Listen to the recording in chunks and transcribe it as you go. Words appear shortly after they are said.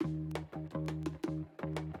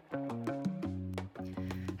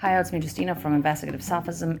Hi, it's me, Justina from Investigative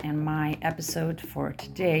Sophism, and my episode for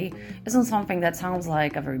today is on something that sounds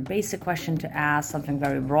like a very basic question to ask, something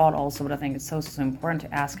very broad also, but I think it's so important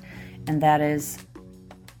to ask, and that is,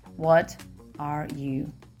 what are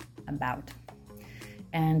you about?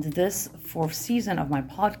 And this fourth season of my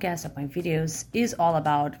podcast, of my videos, is all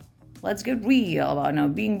about, let's get real,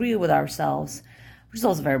 about being real with ourselves, which is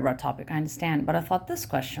also a very broad topic, I understand, but I thought this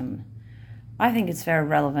question, I think it's very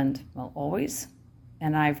relevant, always.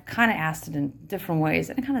 And I've kind of asked it in different ways,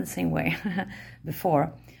 and kind of the same way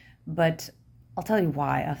before. But I'll tell you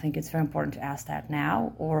why I think it's very important to ask that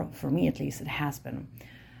now, or for me at least, it has been.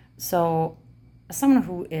 So, as someone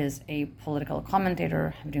who is a political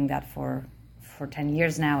commentator, I'm doing that for 10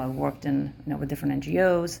 years now. I've worked in with different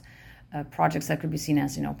NGOs, projects that could be seen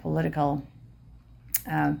as political.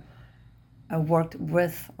 I worked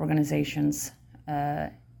with organizations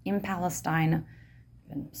in Palestine.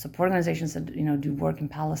 Support organizations that do work in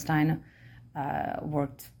Palestine.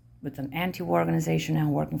 Worked with an anti-war organization, now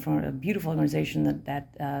working for a beautiful organization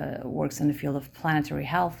that works in the field of planetary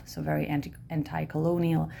health, so very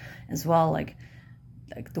anti-colonial as well, like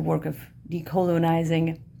the work of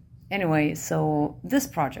decolonizing. Anyway, so this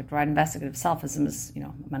project, right, Investigative Sophism, is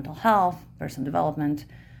mental health, personal development,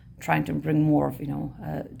 trying to bring more of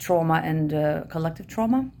trauma and collective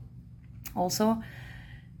trauma, also.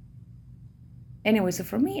 Anyway, so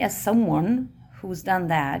for me, as someone who's done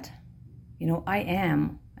that,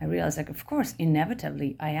 I realize, of course,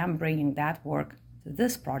 inevitably, I am bringing that work to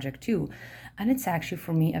this project too. And it's actually,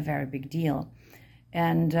 for me, a very big deal.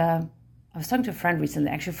 And I was talking to a friend recently,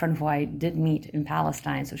 actually a friend who I did meet in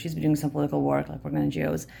Palestine. So she's been doing some political work, like working in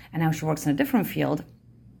NGOs, and now she works in a different field.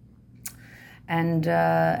 And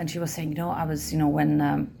she was saying, I was, when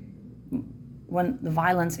the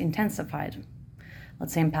violence intensified,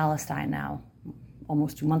 let's say in Palestine now,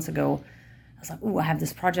 almost 2 months ago, I was like, I have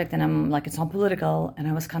this project, and I'm like, it's not political, and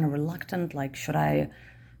I was kind of reluctant, like, should I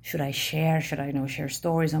share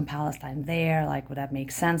stories on Palestine there, like, would that make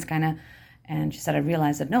sense, kind of? And she said, I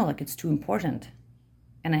realized that no, like, it's too important,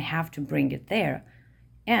 and I have to bring it there.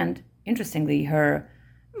 And interestingly, her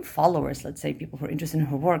followers, let's say people who are interested in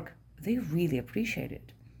her work, they really appreciate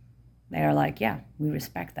it. They're like, yeah, we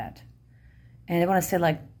respect that. And they want to say,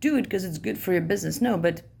 like, do it because it's good for your business. No,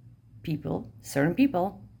 but certain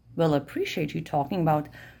people will appreciate you talking about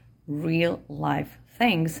real life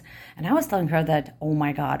things. And I was telling her that, oh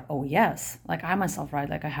my God, oh yes. Like I myself, right?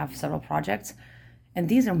 Like I have several projects, and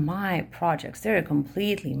these are my projects. They're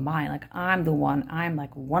completely mine. Like I'm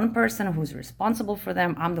like one person who's responsible for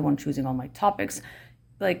them. I'm the one choosing all my topics.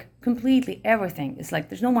 Like completely everything. It's like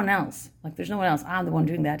there's no one else. I'm the one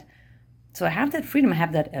doing that. So I have that freedom. I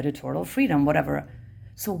have that editorial freedom, whatever.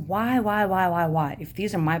 So why? If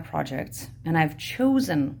these are my projects and I've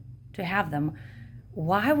chosen to have them,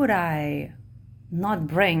 why would I not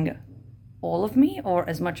bring all of me, or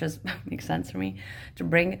as much as makes sense for me to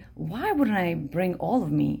bring, why wouldn't I bring all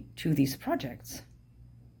of me to these projects?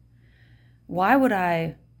 Why would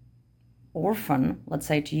I orphan, let's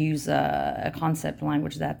say, to use a concept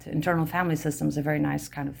language that internal family systems, a very nice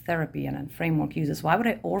kind of therapy and a framework uses, why would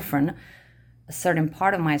I orphan a certain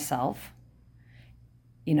part of myself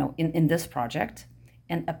in this project,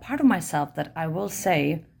 and a part of myself that I will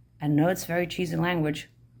say, I know it's very cheesy language,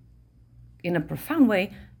 in a profound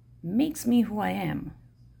way, makes me who I am?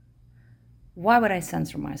 Why would I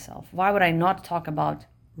censor myself? Why would I not talk about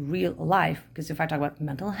real life? Because if I talk about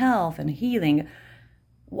mental health and healing,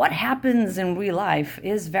 what happens in real life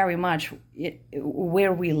is very much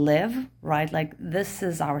where we live, right? Like this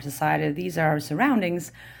is our society, these are our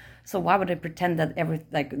surroundings. So why would I pretend that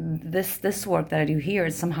this work that I do here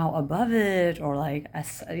is somehow above it, or like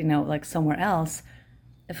somewhere else?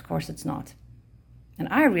 Of course it's not. And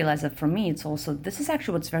I realize that for me, it's also, this is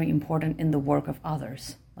actually what's very important in the work of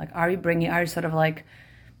others. Like, are you sort of like,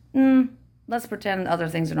 let's pretend other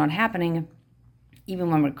things are not happening,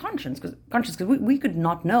 even when we're conscious, because we could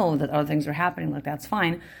not know that other things are happening, like that's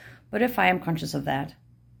fine. But if I am conscious of that,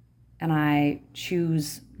 and I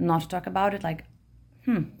choose not to talk about it, like,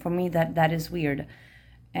 for me, that is weird.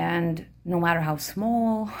 And no matter how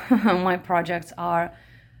small my projects are,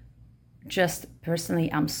 just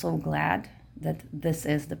personally, I'm so glad that this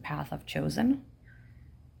is the path I've chosen.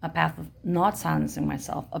 A path of not silencing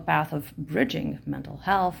myself, a path of bridging mental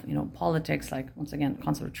health, politics, like, once again,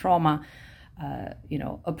 concept of trauma,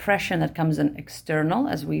 oppression that comes in external,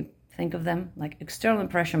 as we think of them, like external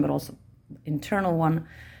oppression, but also internal one,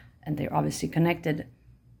 and they're obviously connected.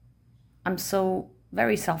 I'm so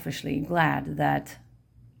very selfishly glad that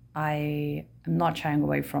I am not shying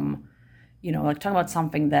away from, like talking about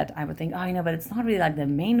something that I would think, but it's not really like the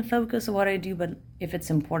main focus of what I do, but if it's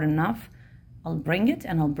important enough, I'll bring it,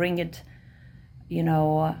 and I'll bring it,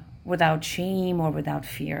 without shame or without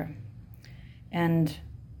fear. And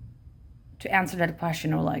to answer that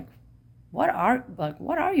question, what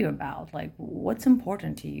are you about? Like, what's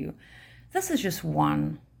important to you? This is just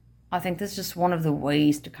one. I think this is just one of the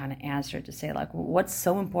ways to kind of answer, to say, like, what's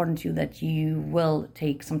so important to you that you will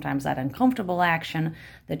take sometimes that uncomfortable action,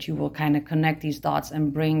 that you will kind of connect these dots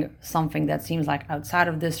and bring something that seems like outside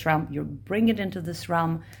of this realm, you bring it into this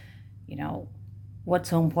realm. What's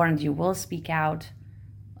so important, you will speak out.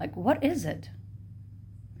 Like, what is it?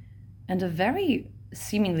 And a very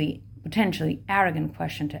seemingly, potentially arrogant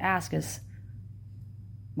question to ask is,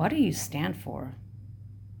 what do you stand for?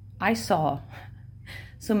 I saw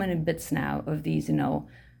so many bits now of these,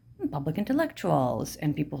 public intellectuals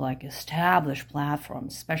and people like established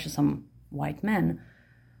platforms, especially some white men,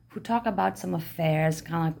 who talk about some affairs,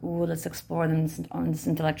 kind of like, let's explore them on this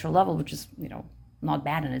intellectual level, which is, not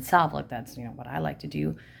bad in itself. Like, that's, what I like to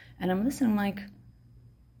do. And I'm listening,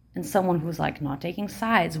 and someone who's like not taking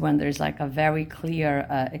sides when there's like a very clear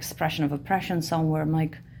expression of oppression somewhere. I'm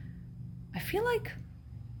like, I feel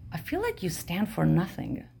like you stand for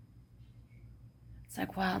nothing. It's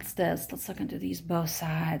like, well, it's this. Let's look into these both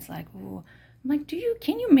sides. Like, ooh. I'm like,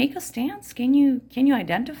 can you make a stance? Can you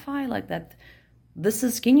identify like that?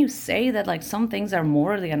 Can you say that like some things are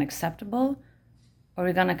morally unacceptable, or are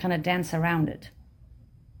we gonna kind of dance around it?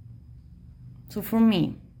 So for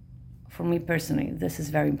me personally, this is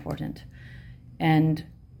very important. And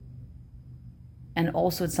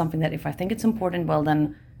also it's something that if I think it's important, well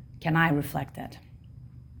then, can I reflect that?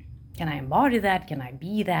 Can I embody that? Can I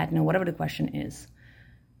be that? Whatever the question is.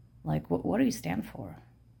 Like, what do you stand for?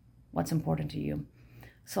 What's important to you?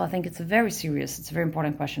 So I think it's a very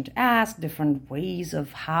important question to ask, different ways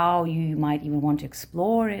of how you might even want to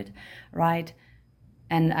explore it, right?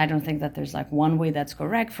 And I don't think that there's like one way that's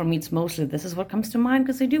correct. For me, it's mostly this is what comes to mind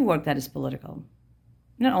because I do work that is political.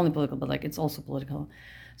 Not only political, but like it's also political.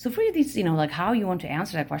 So for you, these, like how you want to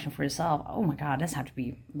answer that question for yourself, oh my God, it doesn't have to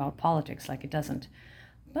be about politics, like it doesn't.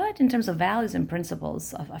 But in terms of values and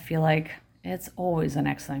principles, I feel like it's always an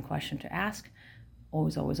excellent question to ask.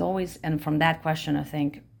 Always, always, always. And from that question, I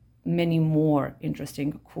think many more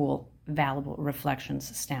interesting, cool, valuable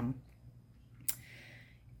reflections stem.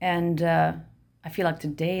 And I feel like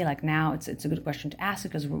today, like now, it's a good question to ask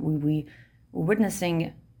because we're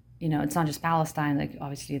witnessing, it's not just Palestine. Like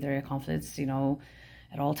obviously there are conflicts,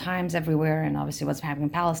 at all times everywhere. And obviously what's happening in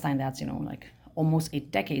Palestine, that's, like almost 8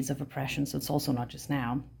 decades of oppression. So it's also not just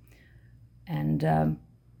now. And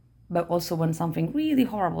but also when something really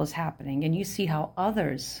horrible is happening and you see how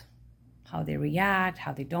others, how they react,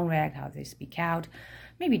 how they don't react, how they speak out,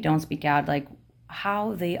 maybe don't speak out, like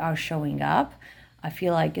how they are showing up, I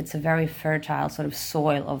feel like it's a very fertile sort of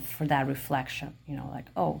soil for that reflection, like,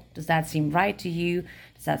 oh, does that seem right to you?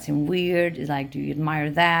 Does that seem weird? Is like, do you admire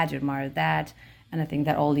that? Do you admire that? And I think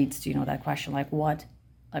that all leads to, that question, like what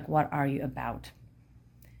are you about?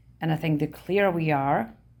 And I think the clearer we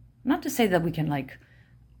are, not to say that we can like,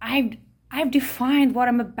 I've defined what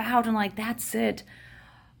I'm about and like, that's it.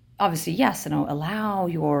 Obviously, yes, allow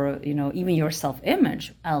your, even your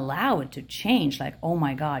self-image, allow it to change. Like, oh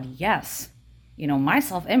my God, yes. My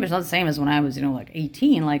self-image is not the same as when I was, like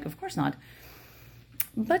 18, like, of course not.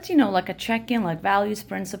 But, like a check-in, like values,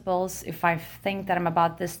 principles, if I think that I'm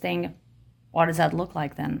about this thing, what does that look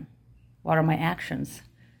like then? What are my actions?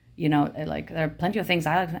 Like there are plenty of things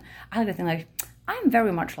I like to think like, I'm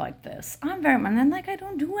very much like this. And then like, I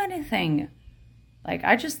don't do anything. Like,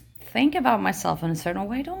 I just think about myself in a certain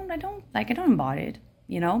way. I don't embody it,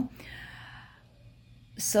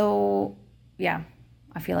 So, yeah,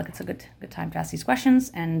 I feel like it's a good time to ask these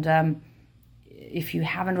questions. And if you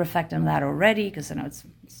haven't reflected on that already, because it's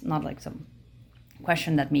not like some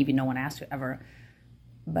question that maybe no one asked you ever,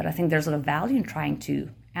 but I think there's a lot of value in trying to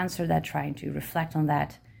answer that, trying to reflect on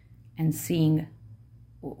that, and seeing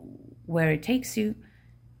where it takes you,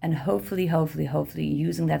 and hopefully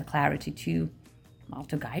using that clarity to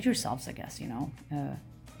guide yourselves, I guess,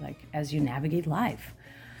 like as you navigate life.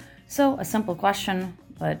 So a simple question,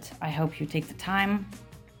 but I hope you take the time.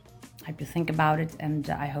 I hope you think about it, and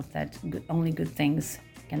I hope that only good things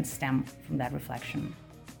can stem from that reflection.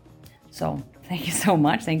 So thank you so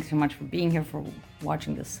much. Thank you so much for being here, for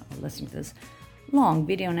watching this or listening to this long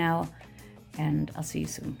video now, and I'll see you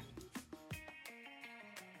soon.